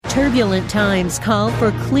Turbulent times call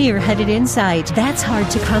for clear-headed insight. That's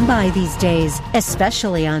hard to come by these days,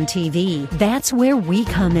 especially on TV. That's where we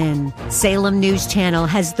come in. Salem News Channel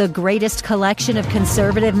has the greatest collection of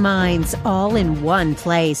conservative minds all in one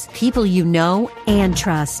place. People you know and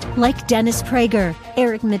trust, like Dennis Prager,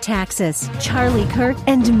 Eric Metaxas, Charlie Kirk,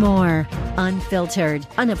 and more. Unfiltered,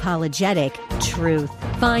 unapologetic truth.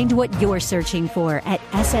 Find what you're searching for at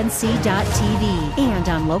snc.tv and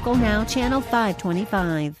on Local Now, Channel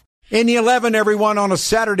 525. In the 11, everyone, on a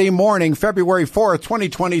Saturday morning, February 4th,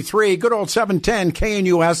 2023. Good old 710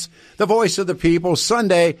 KNUS, the voice of the people.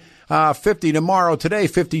 Sunday, 50 tomorrow. Today,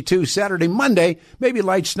 52. Saturday, Monday, maybe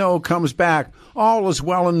light snow comes back. All is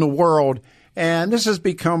well in the world. And this has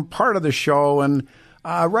become part of the show. And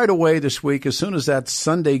right away this week, as soon as that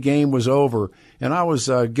Sunday game was over, and I was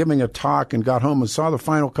giving a talk and got home and saw the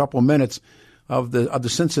final couple of minutes of the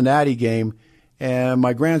Cincinnati game, and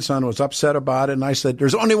my grandson was upset about it, and I said,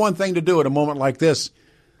 there's only one thing to do at a moment like this,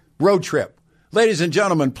 road trip. Ladies and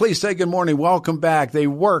gentlemen, please say good morning. Welcome back. They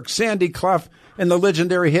work. Sandy Clough and the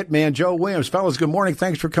legendary hitman, Joe Williams. Fellas, good morning.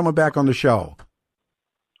 Thanks for coming back on the show.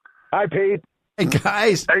 Hi, Pete. Hey,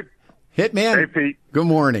 guys. Hey. Hitman. Hey, Pete. Good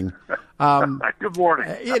morning. Good morning.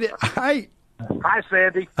 Hi,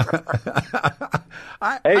 Sandy.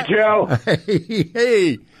 Hey, Joe.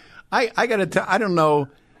 Hey. I got to tell, I don't know,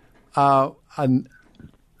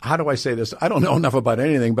 how do I say this? I don't know enough about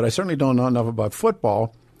anything, but I certainly don't know enough about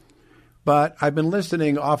football. But I've been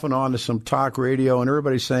listening off and on to some talk radio, and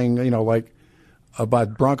everybody's saying, like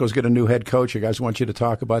about Broncos get a new head coach. You guys want you to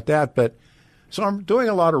talk about that. But so I'm doing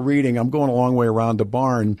a lot of reading. I'm going a long way around the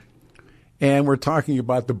barn, and we're talking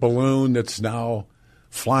about the balloon that's now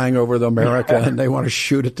flying over America, and they want to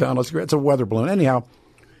shoot it down. It's a weather balloon. Anyhow,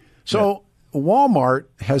 so Walmart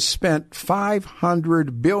has spent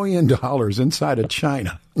 $500 billion inside of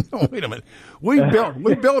China. Wait a minute. We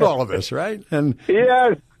built all of this, right? And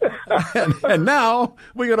yes. and now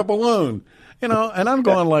we got a balloon, and I'm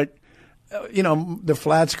going like, the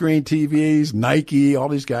flat screen TVs, Nike, all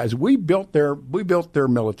these guys. We built their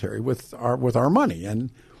military with our money,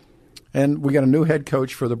 and we got a new head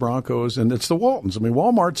coach for the Broncos, and it's the Waltons. I mean,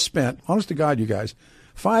 Walmart spent, honest to God, you guys,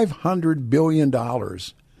 $500 billion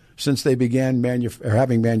since they began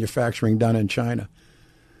having manufacturing done in China.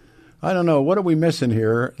 I don't know. What are we missing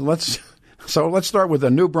here? Let's start with the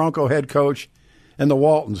new Bronco head coach and the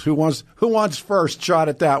Waltons. Who wants first shot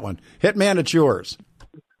at that one? Hitman, it's yours.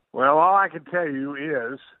 Well, all I can tell you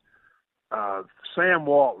is Sam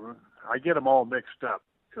Walton, I get them all mixed up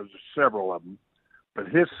because there's several of them, but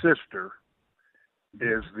his sister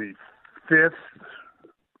is the fifth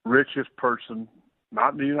richest person,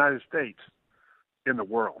 not in the United States, in the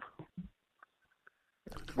world.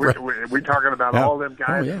 We're talking about all them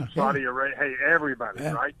guys from Saudi Arabia. Hey, everybody,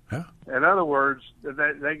 right? Yeah. In other words,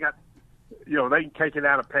 they got, they can take it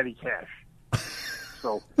out of petty cash.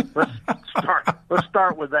 So let's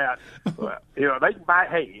start with that. They can buy.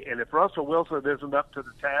 Hey, and if Russell Wilson isn't up to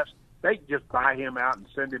the task, they can just buy him out and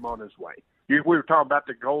send him on his way. We were talking about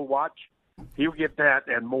the gold watch. He'll get that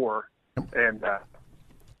and more, and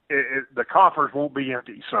the coffers won't be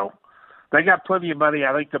empty. So they got plenty of money.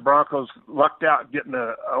 I think the Broncos lucked out getting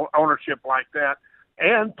a ownership like that.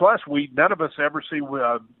 And plus, none of us ever see.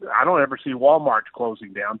 I don't ever see Walmart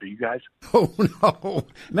closing down. Do you guys? Oh no,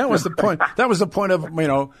 that was the point. That was the point of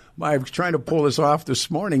I was trying to pull this off this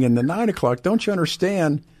morning in the 9 o'clock. Don't you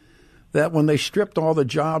understand that when they stripped all the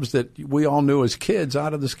jobs that we all knew as kids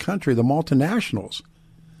out of this country, the multinationals,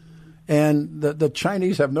 and the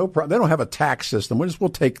Chinese have no problem. They don't have a tax system. We'll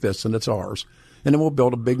take this and it's ours, and then we'll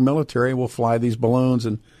build a big military and we'll fly these balloons.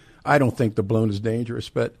 And I don't think the balloon is dangerous,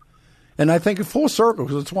 but. And I think full circle,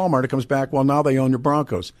 because it's Walmart, it comes back, well, now they own your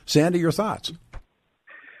Broncos. Sandy, your thoughts?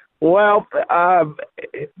 Well, I'm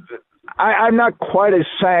not quite as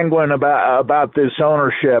sanguine about this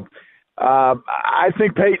ownership. I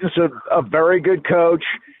think Peyton's a very good coach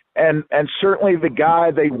and certainly the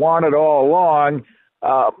guy they wanted all along.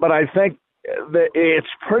 But I think that it's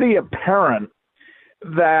pretty apparent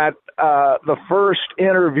that the first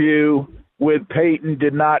interview with Peyton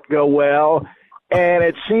did not go well. And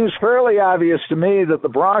it seems fairly obvious to me that the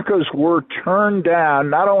Broncos were turned down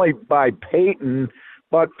not only by Peyton,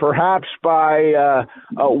 but perhaps by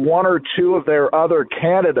one or two of their other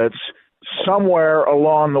candidates somewhere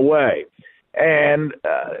along the way. And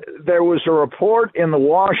there was a report in the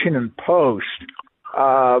Washington Post,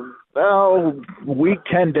 week,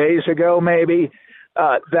 10 days ago maybe,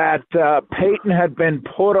 that Peyton had been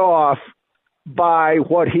put off by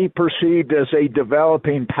what he perceived as a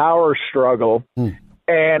developing power struggle.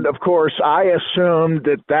 And, of course, I assumed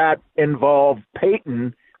that involved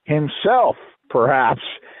Peyton himself, perhaps,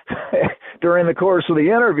 during the course of the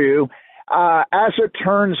interview. As it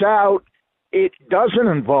turns out, it doesn't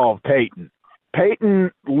involve Peyton.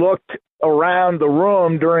 Peyton looked around the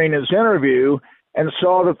room during his interview and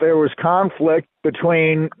saw that there was conflict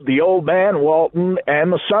between the old man, Walton,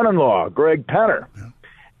 and the son-in-law, Greg Penner. Yeah.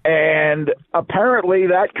 And apparently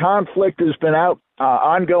that conflict has been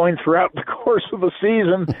ongoing throughout the course of the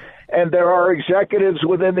season, and there are executives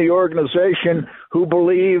within the organization who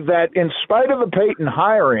believe that in spite of the Peyton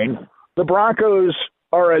hiring, the Broncos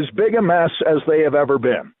are as big a mess as they have ever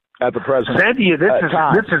been at the present Sandy, this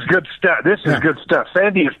is good stuff. This is good stuff.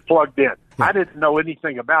 Sandy is plugged in. Yeah. I didn't know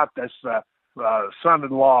anything about this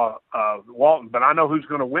son-in-law Walton, but I know who's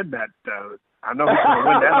going to win that. I know who's going to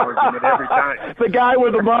win that argument every time. The guy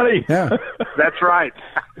with the money. Yeah, that's right.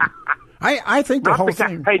 I think the whole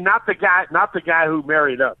thing. Hey, not the guy who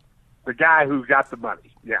married up. The guy who got the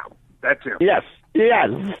money. Yeah, that's him. Yes,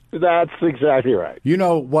 that's exactly right. You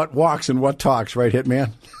know what walks and what talks, right,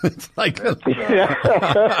 Hitman? It's like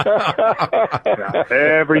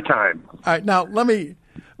every time. All right, now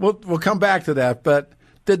we'll come back to that. But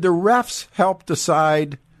did the refs help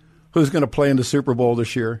decide who's going to play in the Super Bowl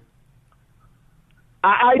this year?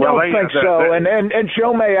 I don't think so, and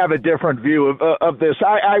Joe may have a different view of this.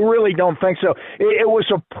 I really don't think so. It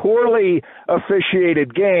was a poorly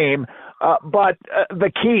officiated game, but the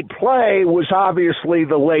key play was obviously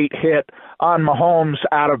the late hit on Mahomes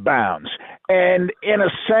out of bounds. And in a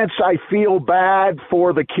sense, I feel bad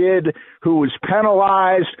for the kid who was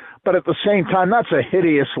penalized, but at the same time, that's a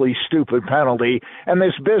hideously stupid penalty. And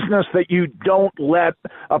this business that you don't let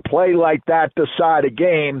a play like that decide a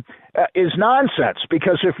game is nonsense,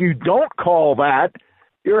 because if you don't call that,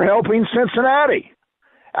 you're helping Cincinnati.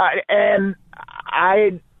 And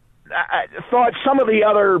I thought some of the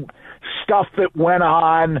other stuff that went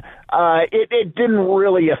on, it didn't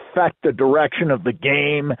really affect the direction of the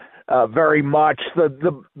game very much.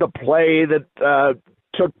 The play that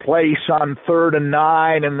took place on 3rd and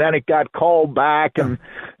 9, and then it got called back, and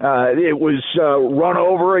it was run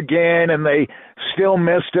over again, and they still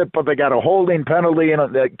missed it, but they got a holding penalty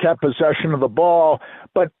and they kept possession of the ball.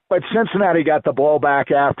 But Cincinnati got the ball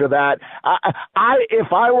back after that.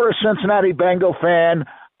 If I were a Cincinnati Bengal fan,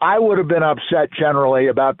 I would have been upset generally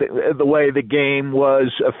about the way the game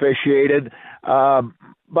was officiated.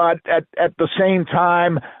 But at the same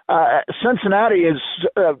time, Cincinnati has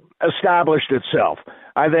established itself,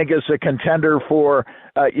 I think, as a contender for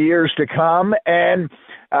years to come. And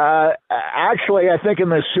actually, I think in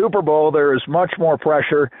this Super Bowl, there is much more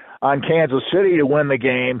pressure on Kansas City to win the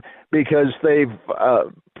game, because they've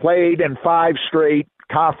played in 5 straight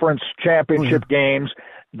conference championship games.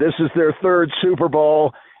 This is their 3rd Super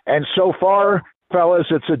Bowl. And so far, fellas,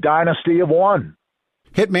 it's a dynasty of 1.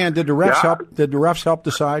 Hitman, did the refs help? Did the refs help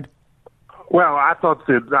decide? Well, I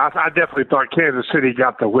definitely thought Kansas City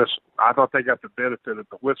got the whistle. I thought they got the benefit of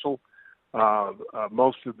the whistle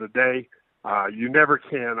most of the day. You never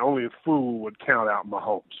can. Only a fool would count out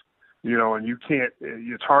Mahomes. And you can't.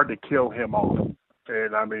 It's hard to kill him off.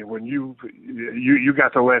 And I mean, when you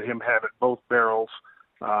got to let him have it both barrels,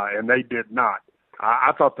 and they did not.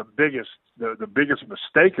 I thought the biggest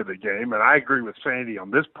mistake of the game, and I agree with Sandy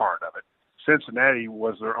on this part of it, Cincinnati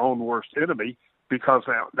was their own worst enemy, because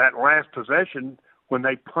that last possession, when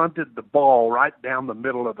they punted the ball right down the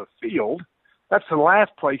middle of the field, that's the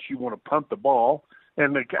last place you want to punt the ball,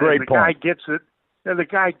 and the guy gets it,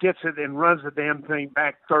 and runs the damn thing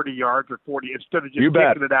back 30 yards or 40 instead of just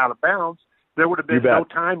kicking it out of bounds. There would have been no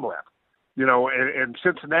time left. And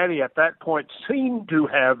Cincinnati at that point seemed to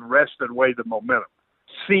have wrested away the momentum.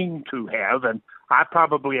 Seemed to have, and I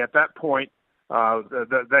probably at that point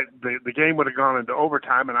the game would have gone into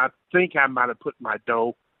overtime, and I think I might have put my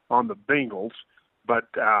dough on the Bengals.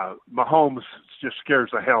 But Mahomes just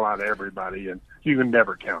scares the hell out of everybody, and you can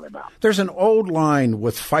never count him out. There's an old line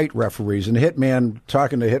with fight referees, and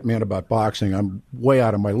talking to Hitman about boxing, I'm way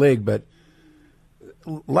out of my league, but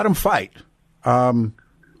let them fight. Don't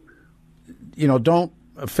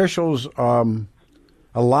officials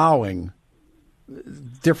allowing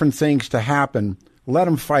different things to happen. Let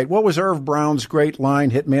them fight. What was Irv Brown's great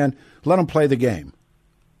line, Hitman? Let them play the game.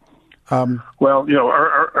 Well,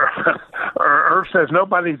 Irv says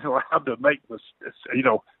nobody's allowed to make mistakes.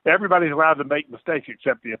 Everybody's allowed to make mistakes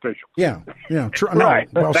except the officials. Yeah, true.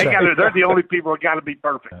 Right. No, well said. They're the only people that got to be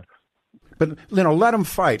perfect. But let them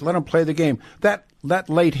fight. Let them play the game. That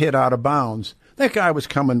late hit out of bounds. That guy was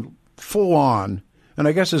coming full on, and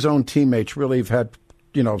I guess his own teammates really have had,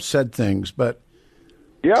 said things, but.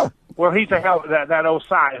 Yeah. Well, he's that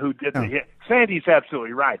Osai who did the hit. Sandy's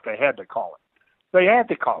absolutely right. They had to call it.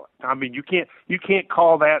 I mean, you can't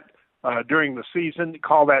call that during the season,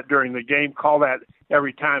 call that during the game, call that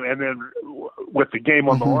every time, and then with the game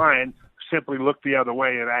on the line, simply look the other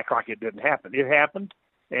way and act like it didn't happen. It happened,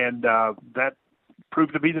 and that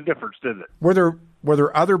proved to be the difference, didn't it? Were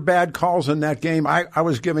there other bad calls in that game? I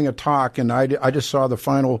was giving a talk, and I just saw the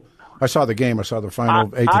final. I saw the game. I saw the final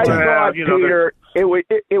 8-10. I thought, Peter, it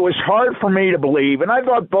was hard for me to believe, and I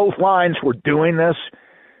thought both lines were doing this.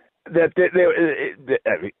 That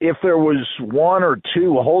if there was one or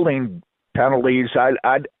two holding penalties,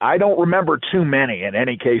 I don't remember too many in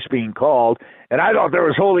any case being called, and I thought there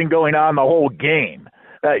was holding going on the whole game.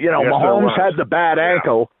 Yes, Mahomes had the bad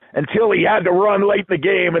ankle until he had to run late in the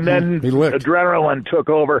game, and then adrenaline took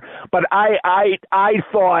over. But I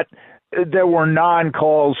thought there were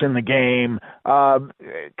non-calls in the game,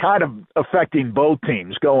 kind of affecting both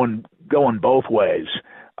teams, going both ways.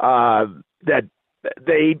 That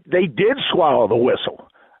they did swallow the whistle,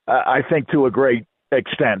 I think, to a great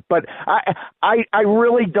extent. But I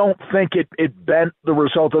really don't think it bent the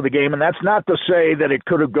result of the game, and that's not to say that it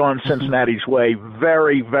could have gone Cincinnati's way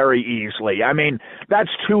very, very easily. I mean, that's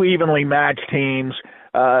two evenly matched teams.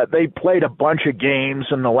 They played a bunch of games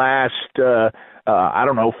in the last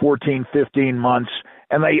 14, 15 months,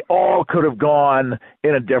 and they all could have gone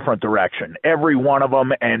in a different direction, every one of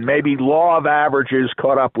them, and maybe law of averages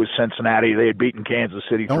caught up with Cincinnati. They had beaten Kansas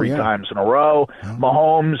City three times in a row.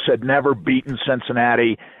 Mahomes had never beaten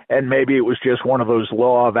Cincinnati, and maybe it was just one of those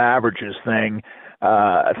law of averages things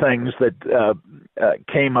that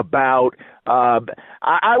came about.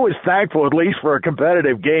 I was thankful at least for a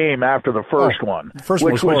competitive game after the first one,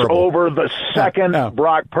 which was over the second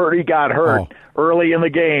Brock Purdy got hurt early in the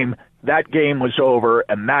game. That game was over,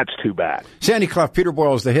 and that's too bad. Sandy Clough, Peter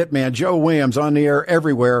Boyle is the hitman. Joe Williams on the air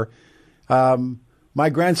everywhere. My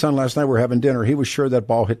grandson last night, we were having dinner. He was sure that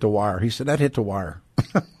ball hit the wire. He said, that hit the wire.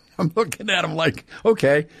 I'm looking at him like,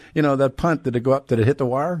 okay, that punt, did it go up? Did it hit the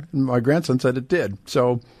wire? And my grandson said it did.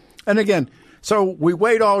 So, and again, so we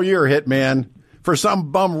wait all year, hitman, for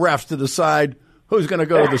some bum refs to decide who's going to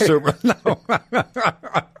go to the Super Bowl.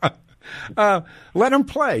 No. Let them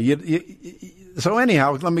play. So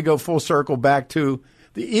anyhow, let me go full circle back to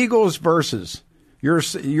the Eagles versus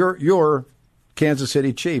your Kansas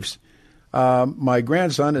City Chiefs. My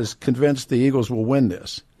grandson is convinced the Eagles will win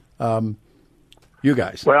this. You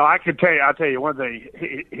guys. Well, I'll tell you one thing.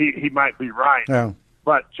 He might be right. Yeah.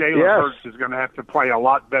 But Jalen Hurts is going to have to play a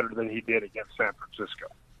lot better than he did against San Francisco.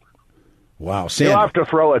 Wow. Sandy. He'll have to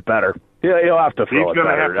throw it better. He'll have to throw it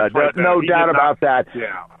better. No doubt about that.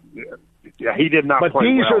 Yeah, he did not play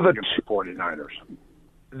well against the 49ers.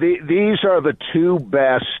 These are the two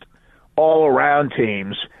best all-around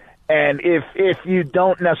teams. And if you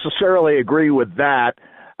don't necessarily agree with that,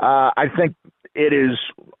 I think it is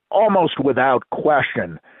almost without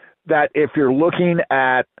question that if you're looking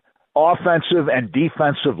at offensive and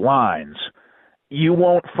defensive lines, you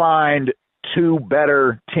won't find two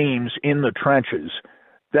better teams in the trenches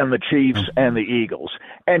than the Chiefs and the Eagles.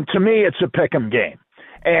 And to me, it's a pick'em game.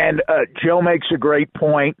 And Joe makes a great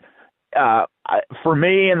point. For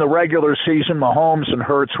me, in the regular season, Mahomes and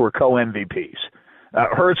Hurts were co-MVPs.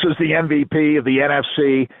 Hurts is the MVP of the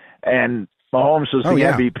NFC, and Mahomes is the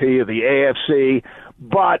MVP of the AFC.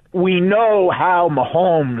 But we know how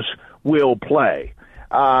Mahomes will play,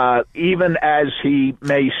 even as he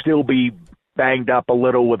may still be banged up a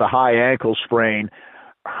little with a high ankle sprain.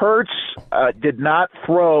 Hurts did not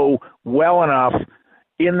throw well enough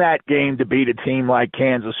in that game to beat a team like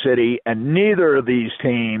Kansas City, and neither of these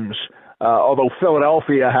teams, although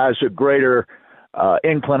Philadelphia has a greater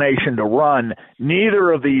inclination to run,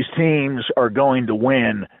 neither of these teams are going to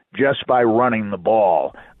win just by running the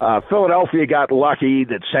ball. Philadelphia got lucky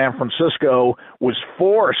that San Francisco was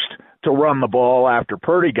forced to run the ball after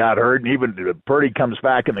Purdy got hurt, and even Purdy comes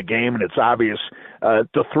back in the game, and it's obvious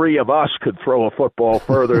the three of us could throw a football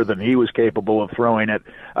further than he was capable of throwing it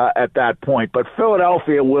at that point. But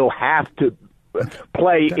Philadelphia will have to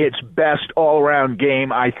play its best all-around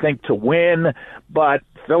game, I think, to win, but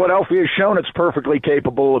Philadelphia has shown it's perfectly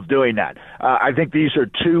capable of doing that. I think these are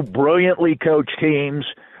two brilliantly coached teams.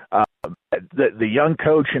 The young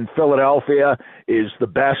coach in Philadelphia is the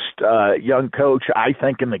best young coach, I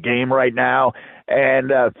think, in the game right now.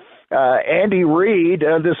 And Andy Reid,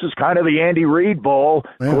 this is kind of the Andy Reid Bowl,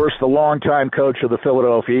 of course, the longtime coach of the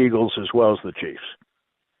Philadelphia Eagles as well as the Chiefs.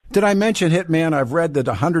 Did I mention, Hitman, I've read that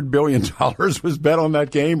 $100 billion was bet on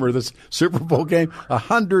that game or this Super Bowl game?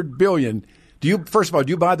 $100 billion. First of all, do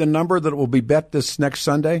you buy the number that it will be bet this next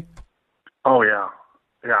Sunday? Oh, yeah.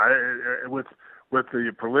 Yeah, with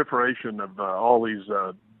the proliferation of all these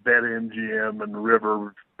BetMGM and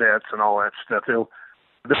River bets and all that stuff,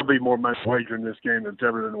 there'll be more money wagered in this game than's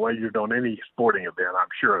ever been wagered on any sporting event. I'm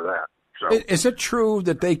sure of that. So, is it true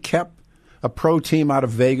that they kept a pro team out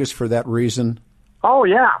of Vegas for that reason? Oh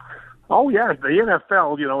yeah. The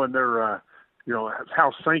NFL, and their,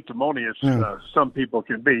 how sanctimonious some people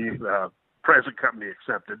can be. Present company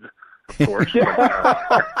accepted, of course.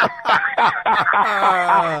 I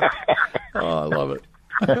love it.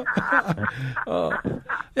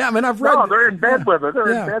 Yeah, I mean, I've read. No, they're in bed with it.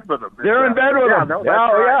 They're in bed with them. They're in bed with them. No,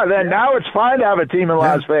 right. Then now it's fine to have a team in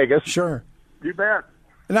Las Vegas. Sure. You bet.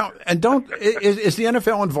 Now, and is the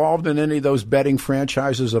NFL involved in any of those betting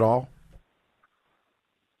franchises at all?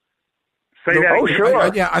 Say that again. Sure.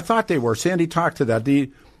 I thought they were. Sandy talked to that.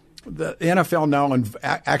 The NFL now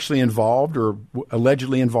actually involved or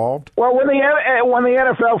allegedly involved? Well, when the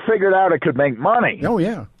NFL figured out it could make money. Oh,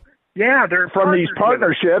 yeah. Yeah, they're from these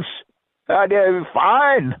partnerships.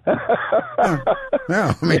 Fine. Yeah,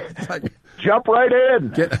 I mean, it's like, jump right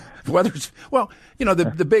in. The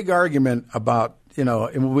big argument about,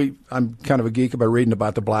 I'm kind of a geek about reading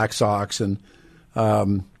about the Black Sox and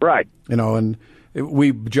right. And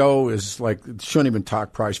Joe is like, shouldn't even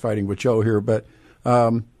talk prize fighting with Joe here, but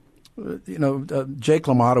Jake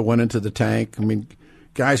LaMotta went into the tank. I mean,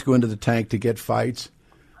 guys go into the tank to get fights.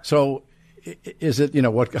 So is it,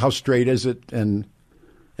 how straight is it? And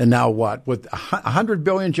now what? With $100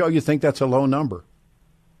 billion, Joe, you think that's a low number?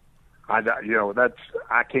 I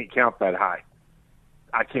can't count that high.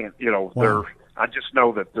 I can't, Wow. I just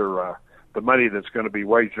know that they're, the money that's going to be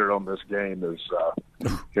wagered on this game is,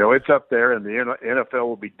 it's up there, and the NFL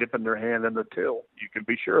will be dipping their hand in the till. You can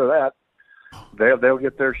be sure of that. They'll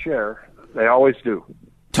get their share. They always do.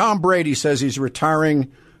 Tom Brady says he's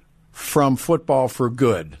retiring from football for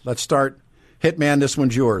good. Let's start. Hitman, this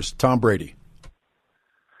one's yours. Tom Brady.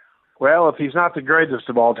 Well, if he's not the greatest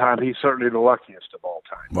of all time, he's certainly the luckiest of all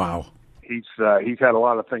time. Wow. He's had a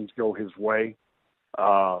lot of things go his way.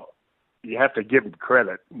 You have to give him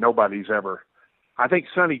credit. Nobody's ever. I think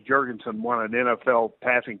Sonny Jurgensen won an NFL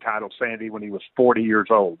passing title, Sandy, when he was 40 years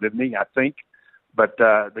old, didn't he? I think. But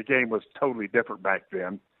the game was totally different back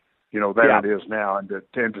then, than it is now. And to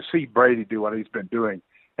see Brady do what he's been doing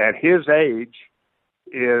at his age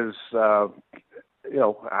is, I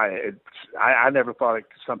never thought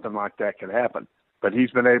something like that could happen. But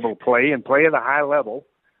he's been able to play at a high level.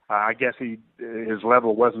 I guess his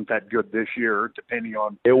level wasn't that good this year, depending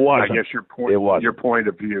on I guess your point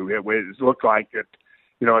of view. It looked like it,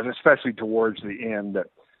 especially towards the end that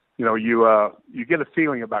you get a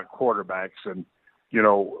feeling about quarterbacks and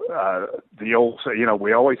the old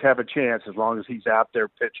we always have a chance as long as he's out there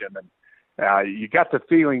pitching, and you got the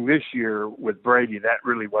feeling this year with Brady that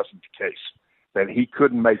really wasn't the case, that he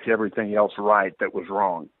couldn't make everything else right that was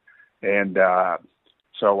wrong, and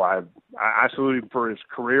so I salute him for his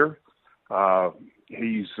career. I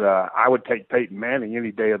would take Peyton Manning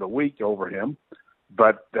any day of the week over him,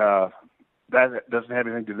 but that doesn't have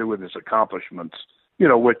anything to do with his accomplishments.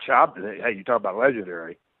 Which you talk about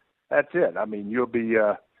legendary. That's it. I mean, you'll be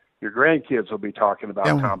your grandkids will be talking about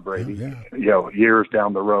Tom Brady, years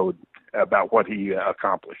down the road about what he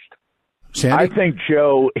accomplished. Sandy? I think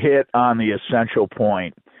Joe hit on the essential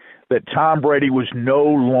point that Tom Brady was no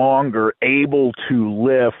longer able to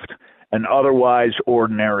lift an otherwise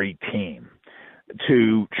ordinary team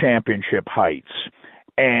to championship heights.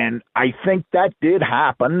 And I think that did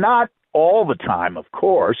happen, not all the time, of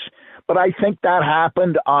course, but I think that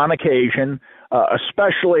happened on occasion,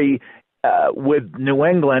 especially with New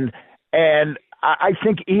England. And I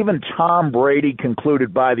think even Tom Brady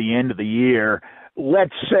concluded by the end of the year,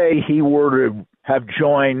 let's say he were to have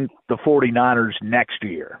joined the 49ers next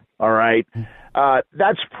year, all right?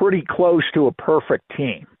 That's pretty close to a perfect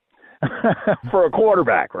team for a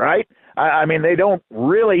quarterback, right? I mean, they don't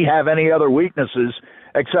really have any other weaknesses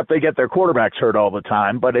except they get their quarterbacks hurt all the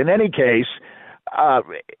time. But in any case, I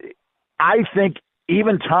think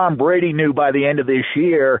even Tom Brady knew by the end of this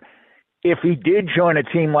year, if he did join a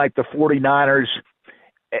team like the 49ers,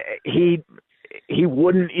 he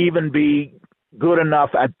wouldn't even be good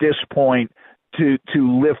enough at this point to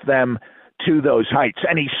lift them to those heights.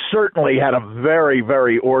 And he certainly had a very,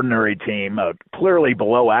 very ordinary team, a clearly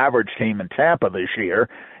below average team in Tampa this year.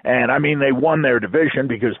 And I mean, they won their division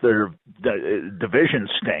because their division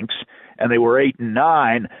stinks, and they were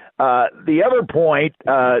 8-9. The other point,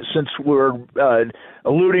 since we're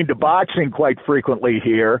alluding to boxing quite frequently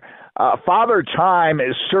here, Father Time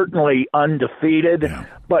is certainly undefeated,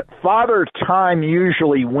 but Father Time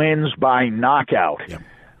usually wins by knockout. Yeah.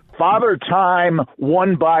 Father Time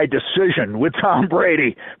won by decision with Tom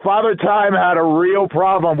Brady. Father Time had a real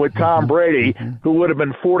problem with Tom Brady, who would have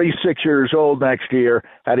been 46 years old next year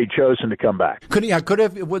had he chosen to come back. Could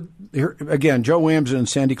have, again, Joe Williams and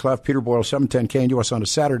Sandy Clough, Peter Boyle, 710 KNUS on a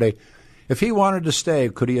Saturday. If he wanted to stay,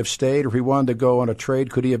 could he have stayed? Or if he wanted to go on a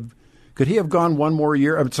trade, could he have gone one more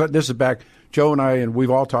year? I mean, so this is back, Joe and I, and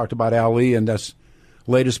we've all talked about Ali and that's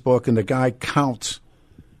latest book, and the guy counts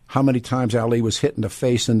how many times Ali was hit in the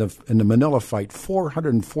face in the Manila fight,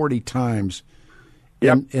 440 times.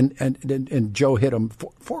 Yep. And Joe hit him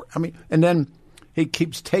and then he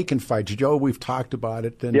keeps taking fights. Joe, we've talked about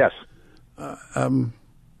it. And, yes. And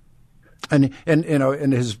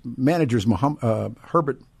his manager's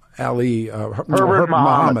Herbert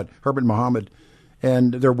Muhammad,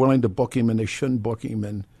 and they're willing to book him, and they shouldn't book him.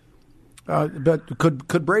 And but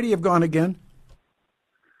could Brady have gone again?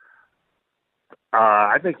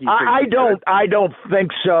 I think he. I don't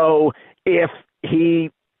think so. If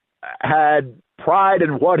he had pride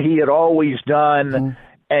in what he had always done,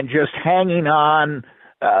 and just hanging on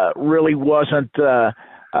really wasn't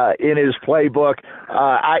in his playbook.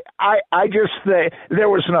 I just think there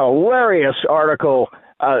was an hilarious article,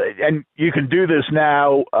 and you can do this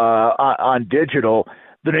now on digital.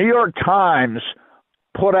 The New York Times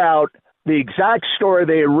put out the exact story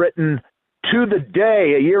they had written to the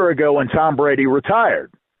day a year ago when Tom Brady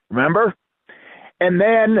retired. Remember? And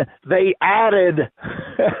then they added,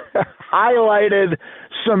 highlighted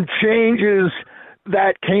some changes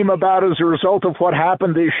that came about as a result of what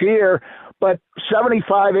happened this year, but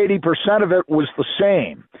 75-80% of it was the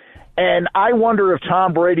same. And I wonder if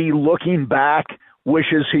Tom Brady, looking back,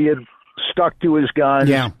 wishes he had stuck to his guns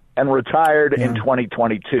and retired in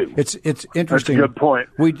 2022. It's interesting. That's a good point.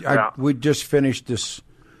 We just finished this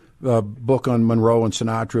book on Monroe and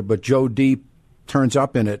Sinatra, but Joe Deep turns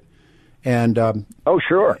up in it, and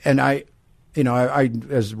sure. And I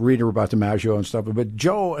as a reader about DiMaggio and stuff, but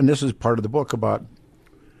Joe, and this is part of the book about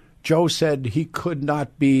Joe said he could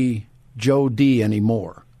not be Joe D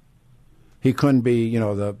anymore. He couldn't be,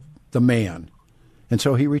 the man, and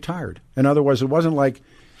so he retired. In other words, it wasn't like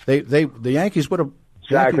the Yankees would have.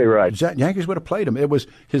 Exactly right. Yankees would have played him. It was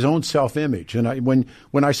his own self-image. And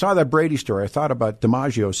when I saw that Brady story, I thought about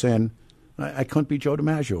DiMaggio saying, I couldn't be Joe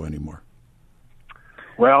DiMaggio anymore.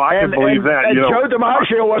 Well, I can believe that. And Joe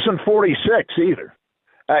DiMaggio wasn't 46 either.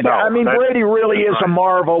 No, Brady really is a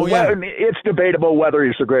marvel. Oh, yeah. It's debatable whether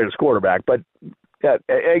he's the greatest quarterback, but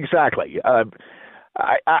exactly. I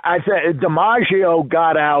think DiMaggio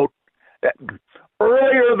got out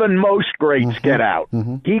earlier than most greats get out.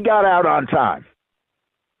 Mm-hmm. He got out on time.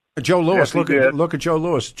 Joe Lewis, look at Joe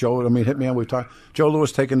Lewis. Joe, hit me on. We've talked. Joe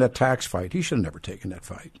Lewis taking that tax fight. He should have never taken that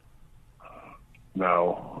fight.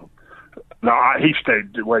 No, he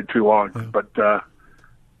stayed way too long. Yeah. But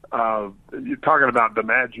you're talking about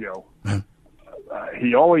DiMaggio.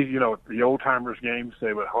 He always, at the old timers games,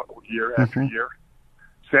 they would year after year.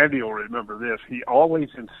 Sandy will remember this. He always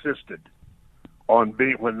insisted on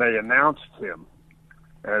being, when they announced him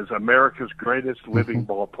as America's greatest living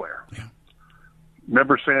ball player. Yeah.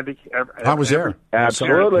 Remember, Sandy? I was there.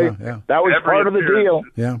 Absolutely. Yeah. That was part of the deal.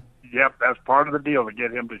 Yeah. Yep, that's part of the deal to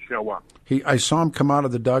get him to show up. I saw him come out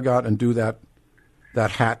of the dugout and do that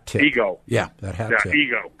hat tip. Ego. Yeah, that hat tip.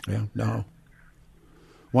 Ego. Yeah, no.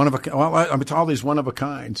 One of a it's all these one of a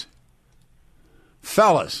kinds.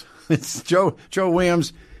 Fellas, it's Joe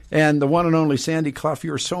Williams and the one and only Sandy Clough.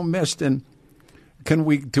 You're so missed. And do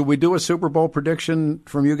we do a Super Bowl prediction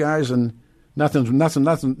from you guys? And nothing's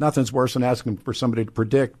worse than asking for somebody to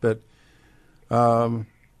predict, but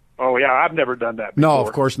oh yeah, I've never done that before. No,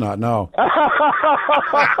 of course not. No.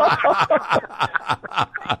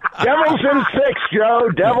 Devils in 6, Joe.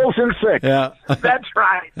 Devils in 6. Yeah. That's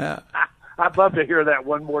right. Yeah. I'd love to hear that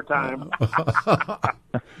one more time. All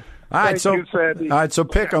right, so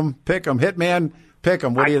pick them. Hitman, pick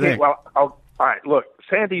them. What do you think? Well, all right, look,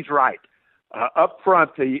 Sandy's right. Up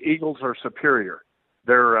front, the Eagles are superior.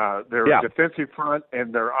 Their defensive front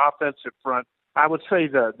and their offensive front, I would say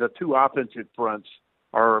the two offensive fronts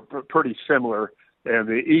are pretty similar, and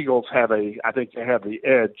the Eagles I think they have the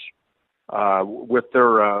edge with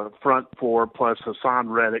their front four plus Hassan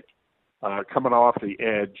Reddick coming off the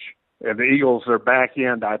edge. And the Eagles, their back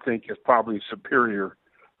end, I think, is probably superior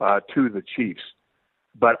to the Chiefs.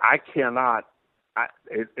 But I cannot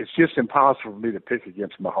it's just impossible for me to pick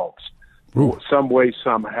against Mahomes. Ooh. Some way,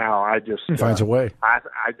 somehow, I just finds a way.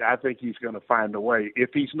 I think he's going to find a way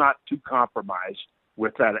if he's not too compromised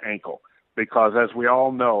with that ankle. Because as we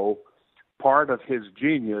all know, part of his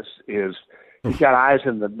genius is he's got eyes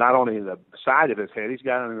not only in the side of his head, he's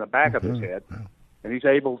got it in the back of his head, and he's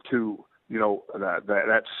able to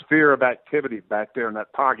that sphere of activity back there in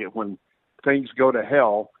that pocket when things go to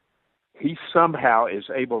hell. He somehow is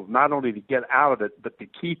able not only to get out of it, but to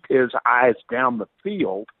keep his eyes down the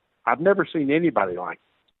field. I've never seen anybody like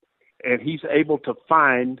it. And he's able to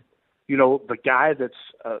find, the guy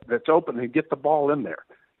that's open and get the ball in there.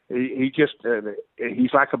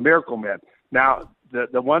 He's like a miracle man. Now,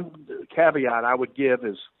 the one caveat I would give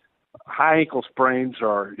is high ankle sprains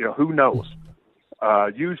or, who knows.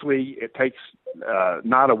 Usually it takes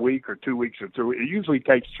not a week or 2 weeks or 3. It usually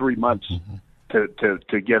takes 3 months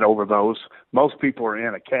to get over those. Most people are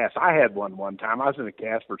in a cast. I had one time. I was in a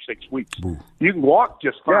cast for 6 weeks. Ooh. You can walk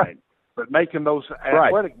just fine, but making those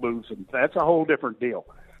athletic moves, that's a whole different deal.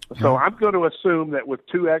 So I'm going to assume that with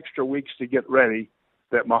 2 extra weeks to get ready,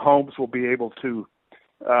 that Mahomes will be able to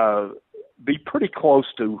be pretty close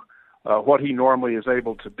to what he normally is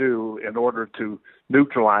able to do in order to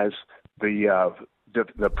neutralize the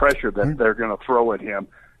pressure that they're going to throw at him.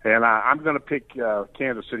 And I'm going to pick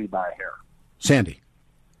Kansas City by a hair. Sandy.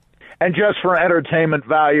 And just for entertainment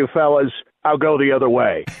value, fellas, I'll go the other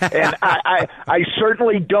way. And I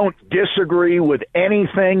certainly don't disagree with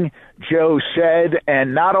anything Joe said.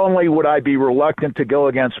 And not only would I be reluctant to go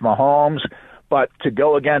against Mahomes, but to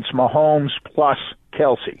go against Mahomes plus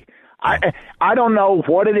Kelsey. I don't know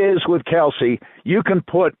what it is with Kelsey. You can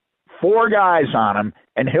put 4 guys on him,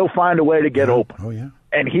 and he'll find a way to get open. Oh, yeah.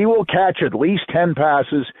 And he will catch at least 10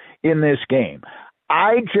 passes in this game.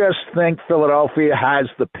 I just think Philadelphia has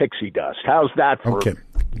the pixie dust. How's that for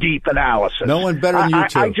deep analysis? No one better than you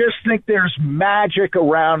two. I just think there's magic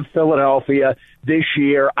around Philadelphia this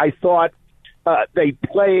year. I thought they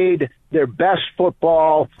played their best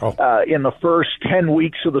football in the first 10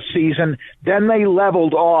 weeks of the season. Then they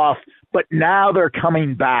leveled off, but now they're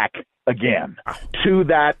coming back again to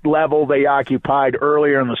that level they occupied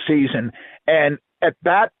earlier in the season. And at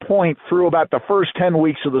that point, through about the first 10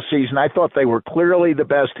 weeks of the season, I thought they were clearly the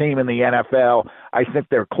best team in the NFL. I think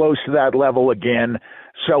they're close to that level again.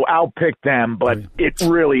 So I'll pick them, but it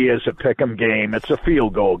really is a pick-em game. It's a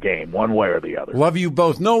field goal game, one way or the other. Love you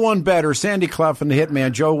both. No one better. Sandy Clough and the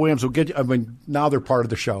Hitman, Joe Williams, will get you. I mean, now they're part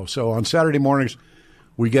of the show. So on Saturday mornings,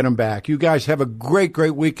 we get them back. You guys have a great,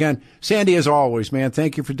 great weekend. Sandy, as always, man,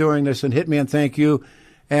 thank you for doing this. And Hitman, thank you.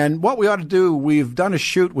 And what we ought to do, we've done a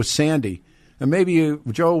shoot with Sandy. And maybe you,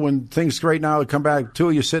 Joe, when things straighten out, come back, 2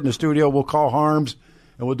 of you sit in the studio, we'll call Harms,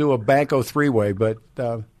 and we'll do a Banco 3-way. But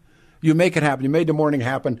you make it happen. You made the morning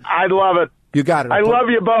happen. I'd love it. You got it. I love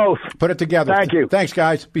you both. Put it together. Thank you. Thanks,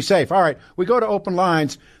 guys. Be safe. All right. We go to open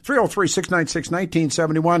lines,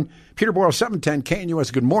 303-696-1971. Peter Boyle, 710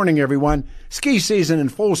 KNUS. Good morning, everyone. Ski season in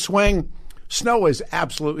full swing. Snow is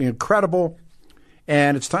absolutely incredible.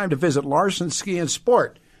 And it's time to visit Larson Ski and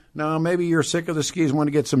Sport. Now, maybe you're sick of the skis and want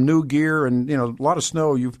to get some new gear and, a lot of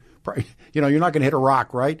snow. You're not going to hit a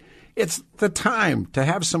rock, right? It's the time to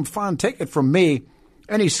have some fun. Take it from me.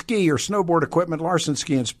 Any ski or snowboard equipment, Larson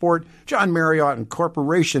Ski and Sport, John Marriott and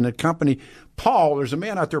Corporation and Company. Paul, there's a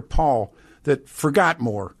man out there, Paul, that forgot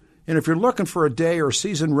more. And if you're looking for a day or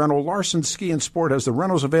season rental, Larson Ski and Sport has the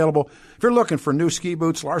rentals available. If you're looking for new ski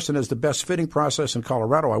boots, Larson has the best fitting process in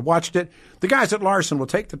Colorado. I watched it. The guys at Larson will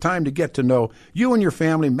take the time to get to know you and your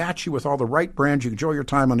family, match you with all the right brands. You can enjoy your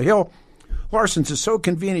time on the hill. Larson's is so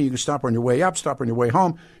convenient. You can stop on your way up, stop on your way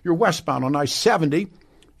home. You're westbound on I-70.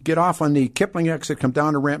 Get off on the Kipling exit, come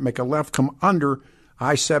down the ramp, make a left, come under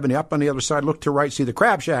I-70, up on the other side, look to the right, see the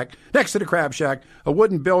Crab Shack. Next to the Crab Shack, a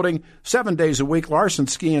wooden building, 7 days a week, Larson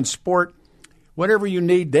Ski and Sport. Whatever you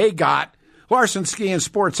need, they got. Larson Ski and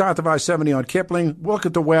Sport, south of I-70 on Kipling. Look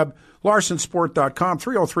at the web, larsonsport.com,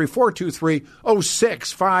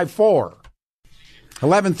 303-423-0654.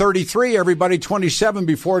 11:33, everybody, 27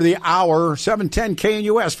 before the hour. 710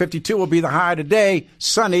 KNUS, 52 will be the high today.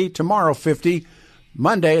 Sunny, tomorrow 50.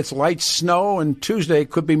 Monday, it's light snow, and Tuesday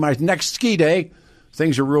could be my next ski day.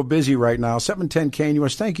 Things are real busy right now. 710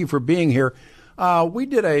 KNUS, thank you for being here. We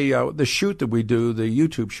did the shoot that we do, the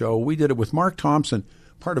YouTube show. We did it with Mark Thompson,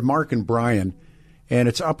 part of Mark and Brian, and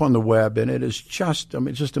it's up on the web, and it is just,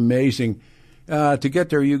 it's just amazing. To get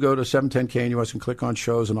there, you go to 710 KNUS and click on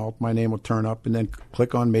shows, and my name will turn up, and then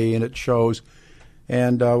click on me, and it shows.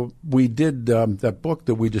 And we did that book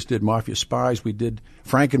that we just did, Mafia Spies. We did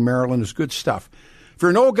Frank and Marilyn. It's good stuff. For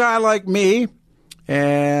an old guy like me,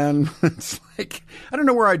 and it's like, I don't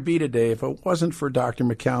know where I'd be today if it wasn't for Dr.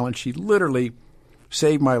 McCallan. She literally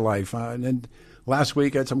saved my life. And last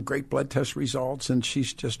week I had some great blood test results, and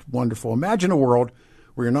she's just wonderful. Imagine a world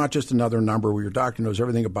where you're not just another number, where your doctor knows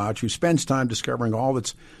everything about you, spends time discovering all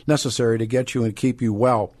that's necessary to get you and keep you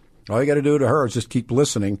well. All you got to do to her is just keep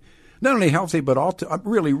listening. Not only healthy, but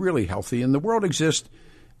really, really healthy. And the world exists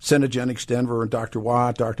Cenegenics Denver, and Dr.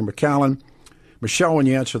 Watt, Dr. McAllen. Michelle,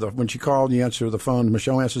 when she called and you answer the phone,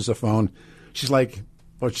 Michelle answers the phone. She's like,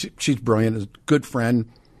 well, she's brilliant, a good friend.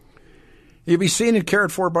 You'll be seen and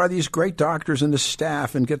cared for by these great doctors and the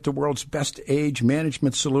staff and get the world's best age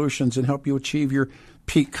management solutions and help you achieve your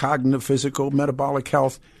peak cognitive, physical, metabolic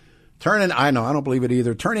health. I don't believe it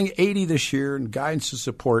either. Turning 80 this year and guidance and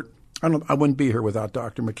support. I wouldn't be here without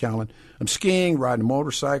Dr. McAllen. I'm skiing, riding a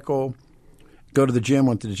motorcycle, go to the gym,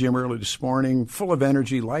 went to the gym early this morning, full of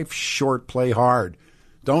energy. Life's short, play hard.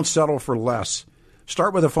 Don't settle for less.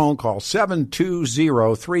 Start with a phone call,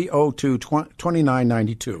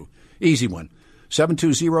 720-302-2992. Easy one,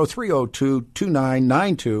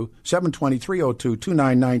 720-302-2992,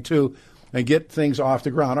 720-302-2992, and get things off the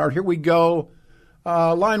ground. All right, here we go.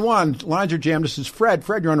 Line one, lines are jammed. This is Fred.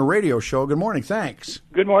 Fred, you're on a radio show. Good morning. Thanks.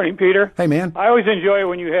 Good morning, Peter. Hey, man. I always enjoy it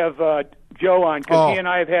when you have Joe on, because he and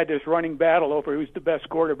I have had this running battle over who's the best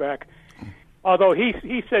quarterback. Although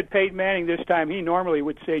he said Peyton Manning this time, he normally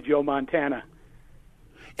would say Joe Montana.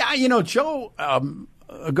 Yeah, Joe,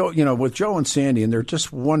 with Joe and Sandy, and they're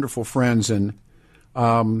just wonderful friends. And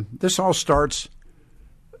this all starts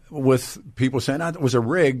with people saying, it was a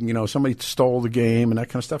rig, somebody stole the game and that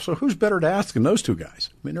kind of stuff. So who's better to ask than those two guys?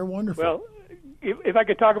 I mean, they're wonderful. Well, if I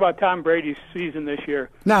could talk about Tom Brady's season this year.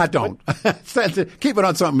 Nah, don't. Keep it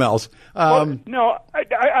on something else. No,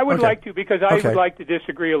 I would okay. like to, because I would like to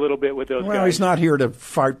disagree a little bit with those guys. Well, he's not here to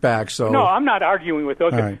fight back, so. No, I'm not arguing with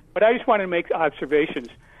those guys, right. But I just want to make observations.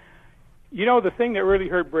 The thing that really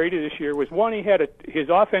hurt Brady this year was, one, his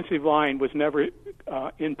offensive line was never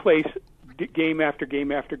in place game after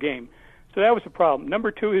game after game. So that was a problem. Number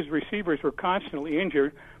two, his receivers were constantly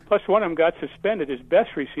injured, plus one of them got suspended. His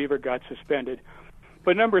best receiver got suspended.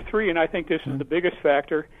 But number three, and I think this is the biggest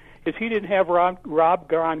factor, is he didn't have Rob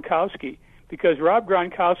Gronkowski, because Rob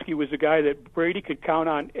Gronkowski was the guy that Brady could count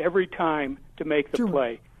on every time to make the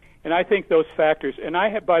play. And I think those factors, and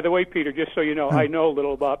by the way, Peter, just so you know, I know a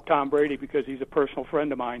little about Tom Brady because he's a personal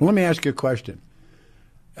friend of mine. Let me ask you a question.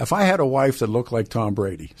 If I had a wife that looked like Tom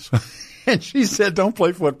Brady, and she said, don't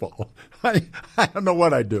play football, I don't know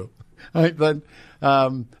what I'd do. No,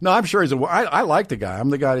 I'm sure I like the guy.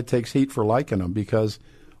 I'm the guy that takes heat for liking him, because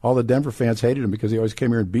all the Denver fans hated him because he always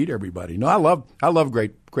came here and beat everybody. No, I love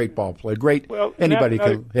great ball play. Anybody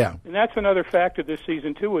can. Yeah. And that's another factor this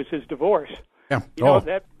season too, is his divorce. Yeah.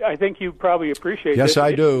 That I think you probably appreciate. Yes,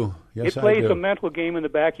 I do. Yes, it plays a mental game in the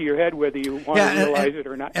back of your head, whether you want to realize it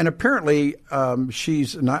or not. And apparently,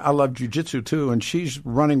 I love jiu-jitsu too, and she's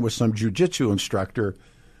running with some jiu-jitsu instructor,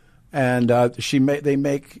 and they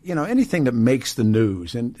make anything that makes the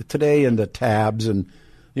news, and today in the tabs and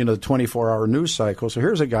the 24-hour news cycle. So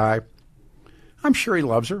here's a guy. I'm sure he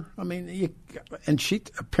loves her. I mean, and she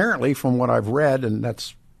apparently, from what I've read, and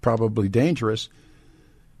that's probably dangerous,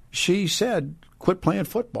 she said, quit playing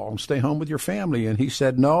football and stay home with your family. And he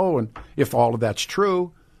said no, and if all of that's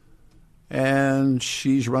true, and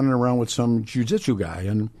she's running around with some jiu-jitsu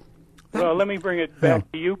guy. Well, let me bring it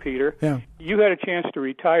back to you, Peter. Yeah. You had a chance to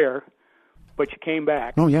retire, but you came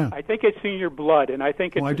back. Oh, yeah. I think it's in your blood, and I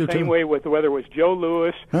think it's the same way with whether it was Joe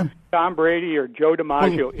Louis, Tom Brady, or Joe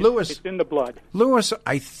DiMaggio. It's in the blood. Louis,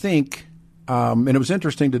 I think, and it was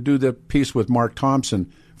interesting to do the piece with Mark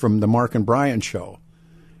Thompson from the Mark and Brian show.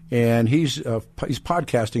 And he's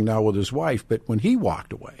podcasting now with his wife, but when he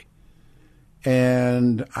walked away,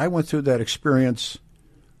 and I went through that experience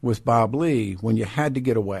with Bob Lee when you had to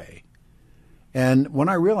get away. And when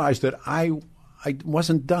I realized that I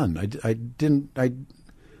wasn't done,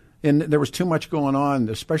 and there was too much going on,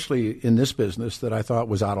 especially in this business, that I thought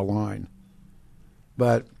was out of line.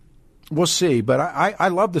 But we'll see. But I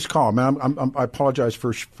love this call, man. I apologize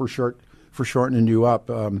for shortening you up.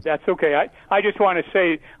 That's okay. I just want to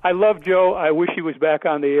say I love Joe. I wish he was back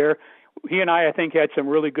on the air. He and I think, had some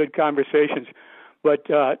really good conversations. But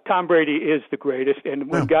Tom Brady is the greatest. And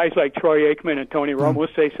when guys like Troy Aikman and Tony Romo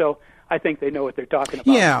say so, I think they know what they're talking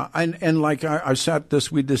about. Yeah, and like I sat this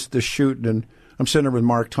shoot, and I'm sitting there with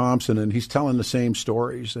Mark Thompson, and he's telling the same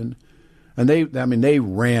stories. And they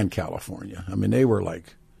ran California. I mean,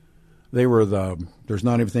 there's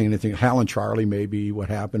not anything, Hal and Charlie maybe, what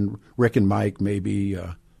happened, Rick and Mike maybe,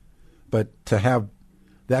 but to have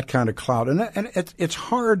that kind of clout, and it's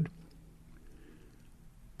hard.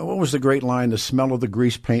 What was the great line? The smell of the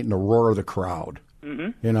grease paint and the roar of the crowd.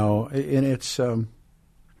 Mm-hmm. And it's... well,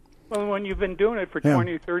 when you've been doing it for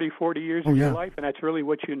 20, 30, 40 years of your life, and that's really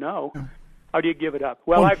what you know, how do you give it up?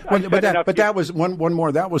 Well, but that was one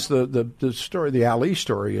more. That was the story, the Ali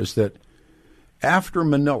story, is that after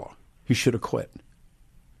Manila, he should have quit,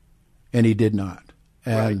 and he did not,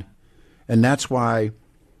 and that's why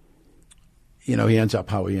he ends up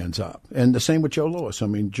how he ends up. And the same with Joe Louis. I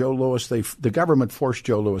mean, Joe Louis, the government forced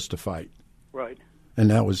Joe Louis to fight. Right. And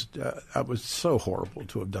that was so horrible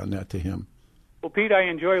to have done that to him. Well, Pete, I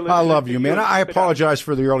enjoy listening. I love to you, man. I apologize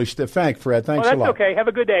for the early stuff. Thanks, Fred. Thanks a lot. That's okay. Have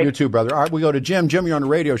a good day. You too, brother. All right, we go to Jim. Jim, you're on the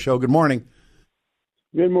radio show. Good morning.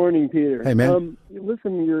 Good morning, Peter. Hey, man.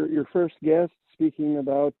 Listen, your first guest speaking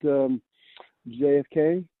about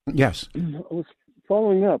JFK. Yes. I was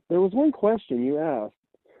following up. There was one question you asked,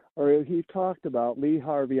 or he talked about Lee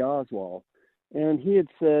Harvey Oswald, and he had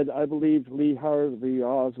said, I believe Lee Harvey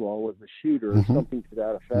Oswald was the shooter, or something to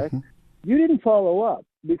that effect. You didn't follow up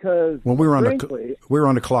because, well, we were on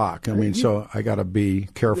the clock. I mean, so I got to be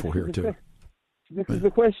careful here too. Because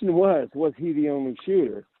the question was he the only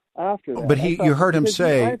shooter? After that, but you heard him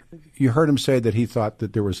say that he thought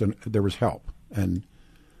that there was help, and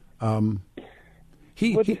who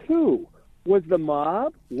was the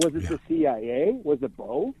mob? Was it the CIA? Was it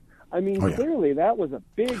both? I mean, clearly that was a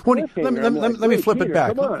big. Let me flip it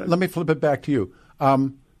back. Let me flip it back to you.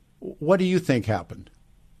 What do you think happened?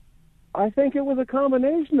 I think it was a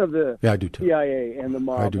combination of the I do too. CIA and the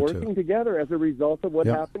mob working together as a result of what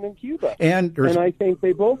happened in Cuba. And I think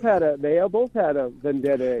they both had a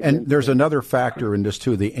vendetta. And there's another factor in this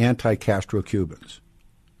too: the anti-Castro Cubans.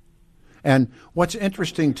 And what's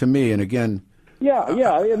interesting to me, and again,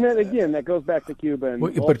 and then again that goes back to Cuba. And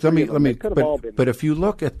but if you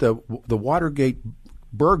look at the Watergate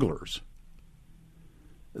burglars,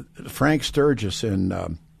 Frank Sturgis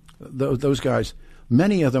and those guys.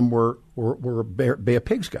 Many of them were Bay of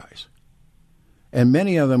Pigs guys, and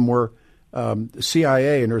many of them were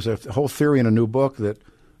CIA. And there's a whole theory in a new book that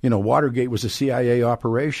Watergate was a CIA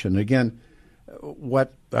operation. Again,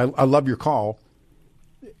 I love your call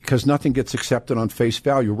because nothing gets accepted on face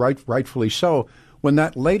value, rightfully so. When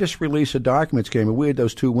that latest release of documents came, and we had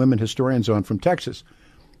those two women historians on from Texas,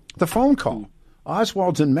 the phone call.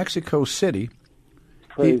 Oswald's in Mexico City,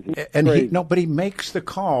 but he makes the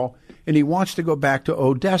call. And he wants to go back to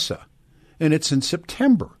Odessa, and it's in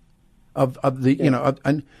September of the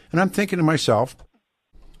and I'm thinking to myself,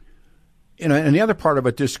 and the other part of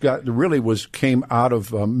it came out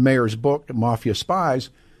of Mayer's book Mafia Spies,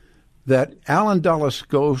 that Alan Dulles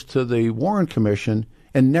goes to the Warren Commission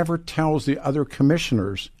and never tells the other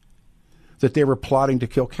commissioners that they were plotting to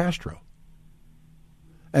kill Castro.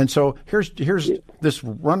 And so here's this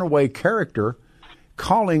runaway character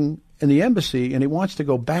calling in the embassy, and he wants to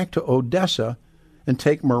go back to Odessa and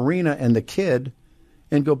take Marina and the kid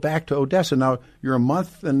and go back to Odessa. Now, you're a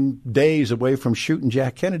month and days away from shooting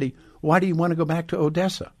Jack Kennedy. Why do you want to go back to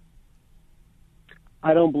Odessa?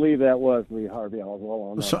 I don't believe that was Lee Harvey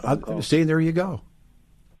Oswald. See, there you go.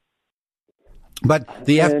 But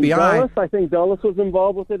the FBI... I think Dulles was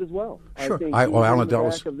involved with it as well. Sure. I think Alan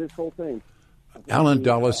Dulles... of this whole thing. Alan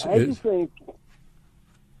Dulles is...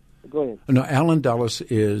 Go ahead. No, Alan Dulles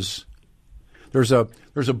is... There's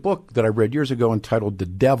a book that I read years ago entitled The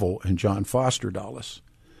Devil and John Foster Dulles.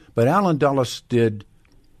 But Alan Dulles did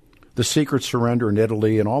the secret surrender in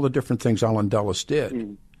Italy and all the different things Alan Dulles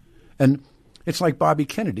did. And it's like Bobby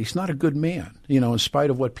Kennedy. He's not a good man, in spite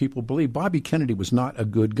of what people believe. Bobby Kennedy was not a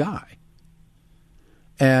good guy.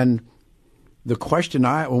 And the question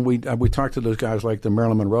when we talked to those guys like the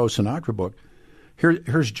Marilyn Monroe Sinatra book,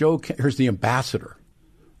 here's the ambassador,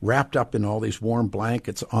 wrapped up in all these warm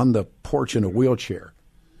blankets on the porch in a wheelchair.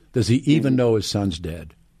 Does he even know his son's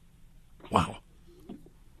dead? Wow.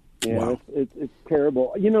 Yeah, wow. It's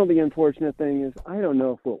terrible. The unfortunate thing is I don't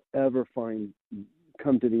know if we'll ever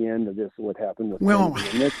come to the end of this, what happened with Kennedy.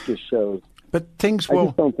 And this just shows. But things I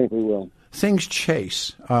just don't think we will. Things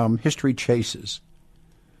chase. History chases.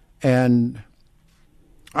 And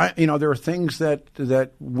there are things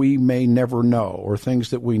that we may never know, or things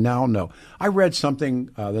that we now know. I read something.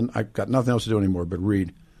 Then I've got nothing else to do anymore but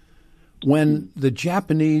read. When the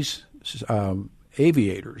Japanese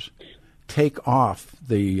aviators take off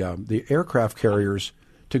the aircraft carriers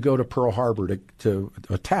to go to Pearl Harbor to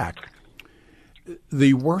attack,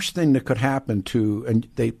 the worst thing that could happen and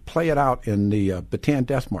they play it out in the Bataan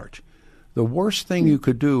Death March. The worst thing you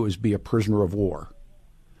could do is be a prisoner of war.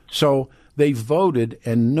 So they voted,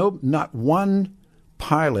 and not one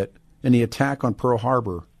pilot in the attack on Pearl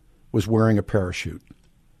Harbor was wearing a parachute.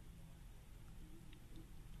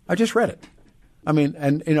 I just read it. I mean,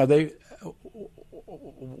 and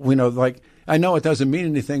I know it doesn't mean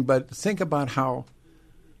anything, but think about how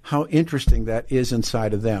interesting that is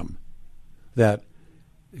inside of them. That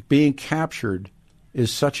being captured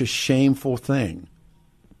is such a shameful thing.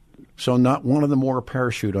 So not one of them wore a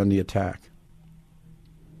parachute on the attack.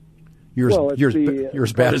 You're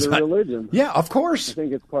as bad as I. Religion. Yeah, of course. I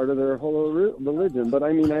think it's part of their whole religion. But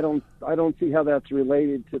I mean, I don't see how that's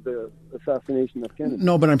related to the assassination of Kennedy.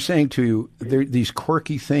 No, but I'm saying to you, there are these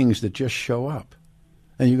quirky things that just show up,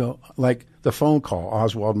 and you go like the phone call.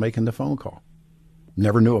 Oswald making the phone call.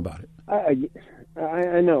 Never knew about it.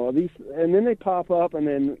 I know these, and then they pop up, and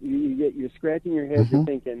then you're scratching your head. You're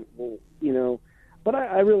thinking, well, you know. But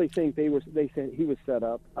I really think they said he was set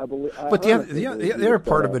up. I believe. But the other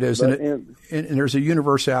part of it is, and there's a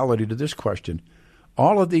universality to this question.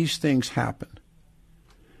 All of these things happen,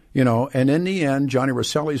 you know, and in the end, Johnny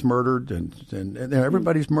Rosselli's murdered, and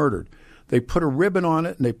everybody's murdered. They put a ribbon on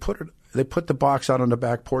it, and they put the box out on the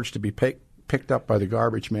back porch to be picked up by the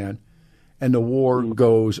garbage man, and the war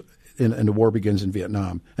goes. And the war begins in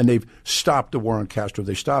Vietnam. And they've stopped the war on Castro.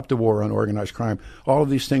 They stopped the war on organized crime. All of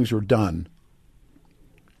these things are done.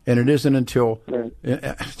 And it isn't until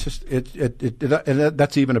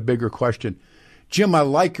that's even a bigger question. Jim, I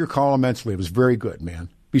like your call immensely. It was very good, man.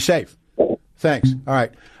 Be safe. Thanks. All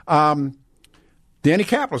right. Danny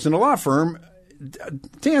Kaplis in the law firm.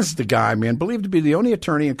 Dan's the guy, man, believed to be the only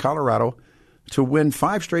attorney in Colorado to win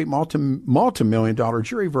 5 straight multi-million-dollar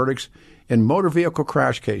jury verdicts in motor vehicle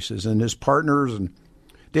crash cases, and his partners, and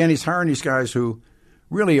Danny's hiring these guys who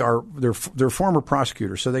really are they're former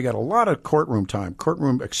prosecutors, so they got a lot of courtroom time,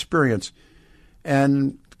 courtroom experience.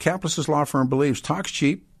 And Kaplis' law firm believes talk's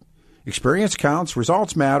cheap, experience counts,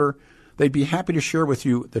 results matter. They'd be happy to share with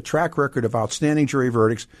you the track record of outstanding jury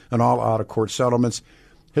verdicts and all out-of-court settlements.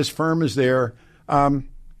 His firm is there.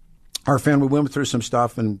 Our family went through some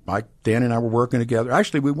stuff, and Dan and I were working together.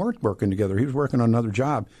 Actually, we weren't working together. He was working on another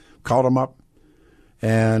job. Called him up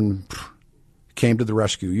and came to the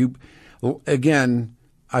rescue. Again,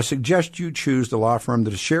 I suggest you choose the law firm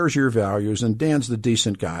that shares your values, and Dan's the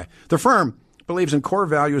decent guy. The firm believes in core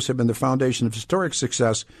values have been the foundation of historic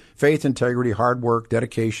success: faith, integrity, hard work,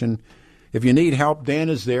 dedication. If you need help, Dan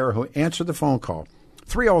is there. Answer the phone call,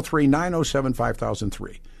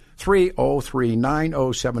 303-907-5003.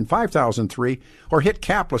 303-907-5003, or hit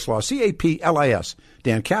Kaplis Law, CAPLAS,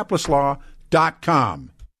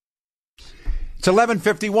 DanKaplisLaw.com. It's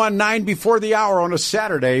 11:51, 9 before the hour on a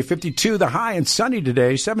Saturday, 52 the high and sunny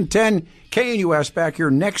today, 710 KNUS back here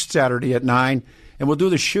next Saturday at 9, and we'll do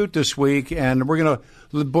the shoot this week, and we're going to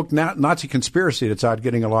book Nazi Conspiracy that's out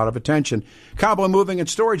getting a lot of attention. Cowboy Moving and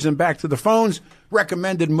Storage, and back to the phones.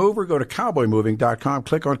 Recommended mover, go to cowboymoving.com,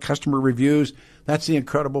 click on customer reviews. That's the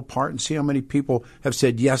incredible part, and see how many people have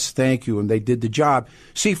said yes, thank you, and they did the job.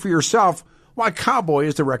 See for yourself why Cowboy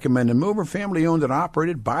is the recommended mover, family-owned and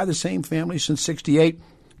operated by the same family since '68.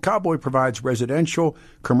 Cowboy provides residential,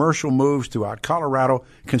 commercial moves throughout Colorado,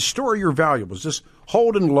 can store your valuables. Just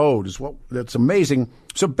hold and load that's amazing.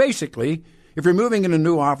 So basically, if you're moving in a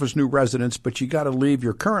new office, new residence, but you got to leave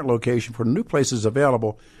your current location for the new places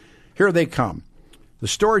available, here they come. The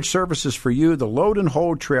storage services for you, the load and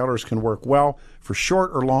hold trailers can work well for short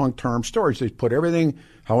or long-term storage. They put everything,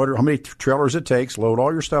 how many trailers it takes, load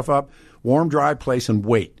all your stuff up, warm, dry place, and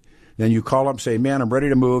wait. Then you call up and say, man, I'm ready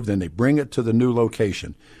to move. Then they bring it to the new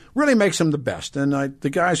location. Really makes them the best. And the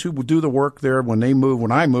guys who do the work there when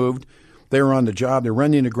I moved, they were on the job. They're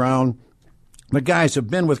renting the ground. The guys have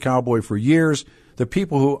been with Cowboy for years. The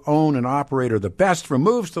people who own and operate are the best, from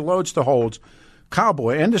moves to loads to holds.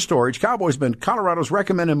 Cowboy and the storage. Cowboy's been Colorado's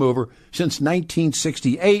recommended mover since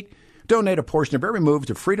 1968. Donate a portion of every move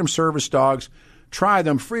to Freedom Service Dogs. Try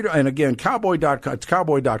them. And again, cowboy.com. It's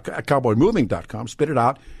cowboymoving.com. Spit it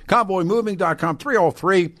out. Cowboymoving.com.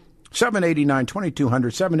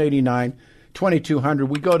 303-789-2200. 789-2200.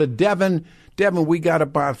 We go to Devin. Devin, we got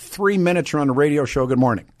about 3 minutes. You're on the radio show. Good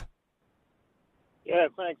morning. Yeah,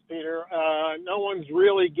 thanks, Peter. No one's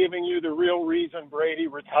really giving you the real reason Brady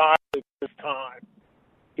retired at this time.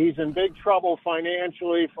 He's in big trouble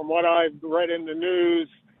financially from what I've read in the news,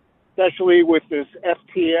 especially with this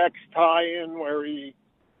FTX tie-in where he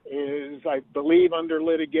is, I believe, under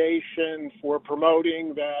litigation for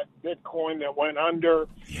promoting that Bitcoin that went under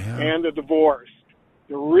and a divorce.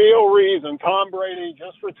 The real reason Tom Brady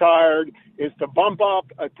just retired is to bump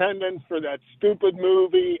up attendance for that stupid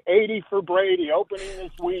movie, 80 for Brady, opening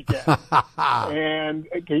this weekend. And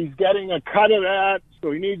he's getting a cut of that,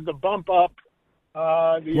 so he needs to bump up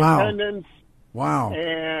the attendance. Wow.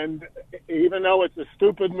 And even though it's a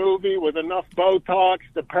stupid movie with enough Botox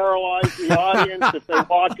to paralyze the audience if they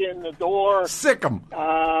walk in the door. Sick 'em.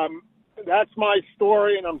 That's my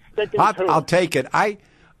story, and I'm sticking to it. I'll take it.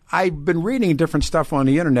 I've been reading different stuff on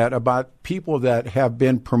the internet about people that have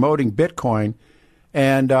been promoting Bitcoin,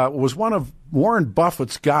 and was one of Warren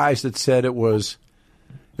Buffett's guys that said it was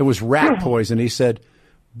rat poison. He said,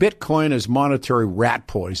 Bitcoin is monetary rat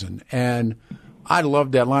poison. And I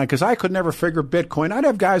loved that line because I could never figure Bitcoin. I'd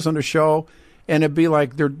have guys on the show, and it'd be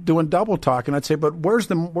like they're doing double talk, and I'd say, but where's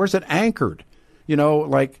it anchored? You know,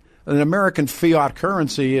 like an American fiat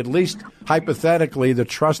currency, at least hypothetically, the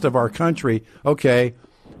trust of our country. Okay,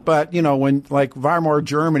 but, you know, when, like Weimar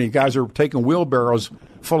Germany, guys are taking wheelbarrows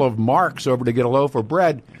full of marks over to get a loaf of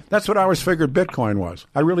bread, that's what I always figured Bitcoin was.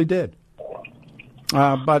 I really did.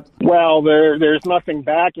 But there's nothing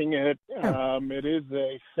backing it. Yeah. It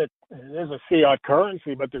is a fiat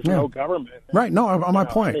currency, but there's no government. Right. No, on my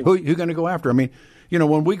point. Who are you going to go after? I mean, you know,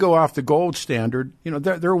 when we go off the gold standard, you know,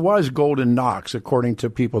 there was gold in Knox, according to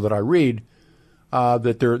people that I read,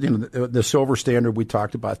 that there, you know, the silver standard, we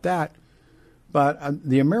talked about that. But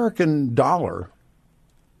the American dollar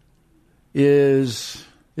is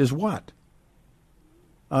what?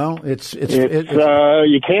 Well, it's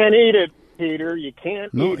you can't eat it, Peter. You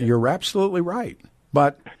can't eat it. You're absolutely right.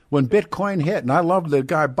 But when Bitcoin hit, and I love the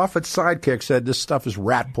guy, Buffett's sidekick said this stuff is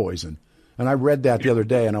rat poison. And I read that the other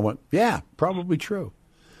day, and I went, yeah, probably true.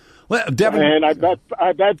 Well, Devin, and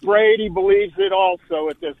I bet Brady believes it also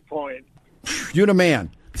at this point. You the man.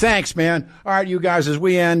 Thanks, man. All right, you guys, as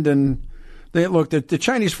we end, and the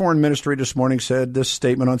Chinese Foreign Ministry this morning said this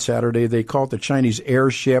statement on Saturday. They call it the Chinese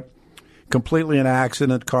airship, completely an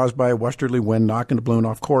accident caused by a westerly wind knocking the balloon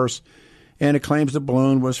off course. And it claims the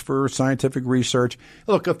balloon was for scientific research.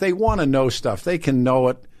 Look, if they want to know stuff, they can know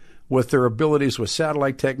it with their abilities with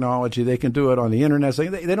satellite technology. They can do it on the internet.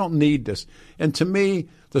 They don't need this. And to me,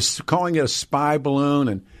 calling it a spy balloon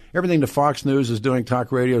and everything the Fox News is doing,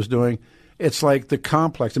 talk radio is doing, it's like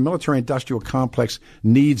the military-industrial complex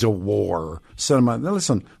needs a war. So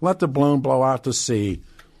listen, let the balloon blow out to sea.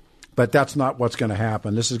 But that's not what's going to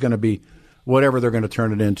happen. This is going to be whatever they're going to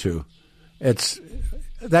turn it into.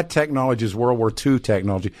 That technology is World War II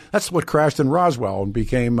technology. That's what crashed in Roswell and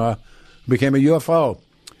became a UFO.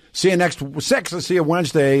 See you next 6. I'll see you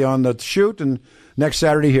Wednesday on the shoot and next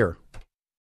Saturday here.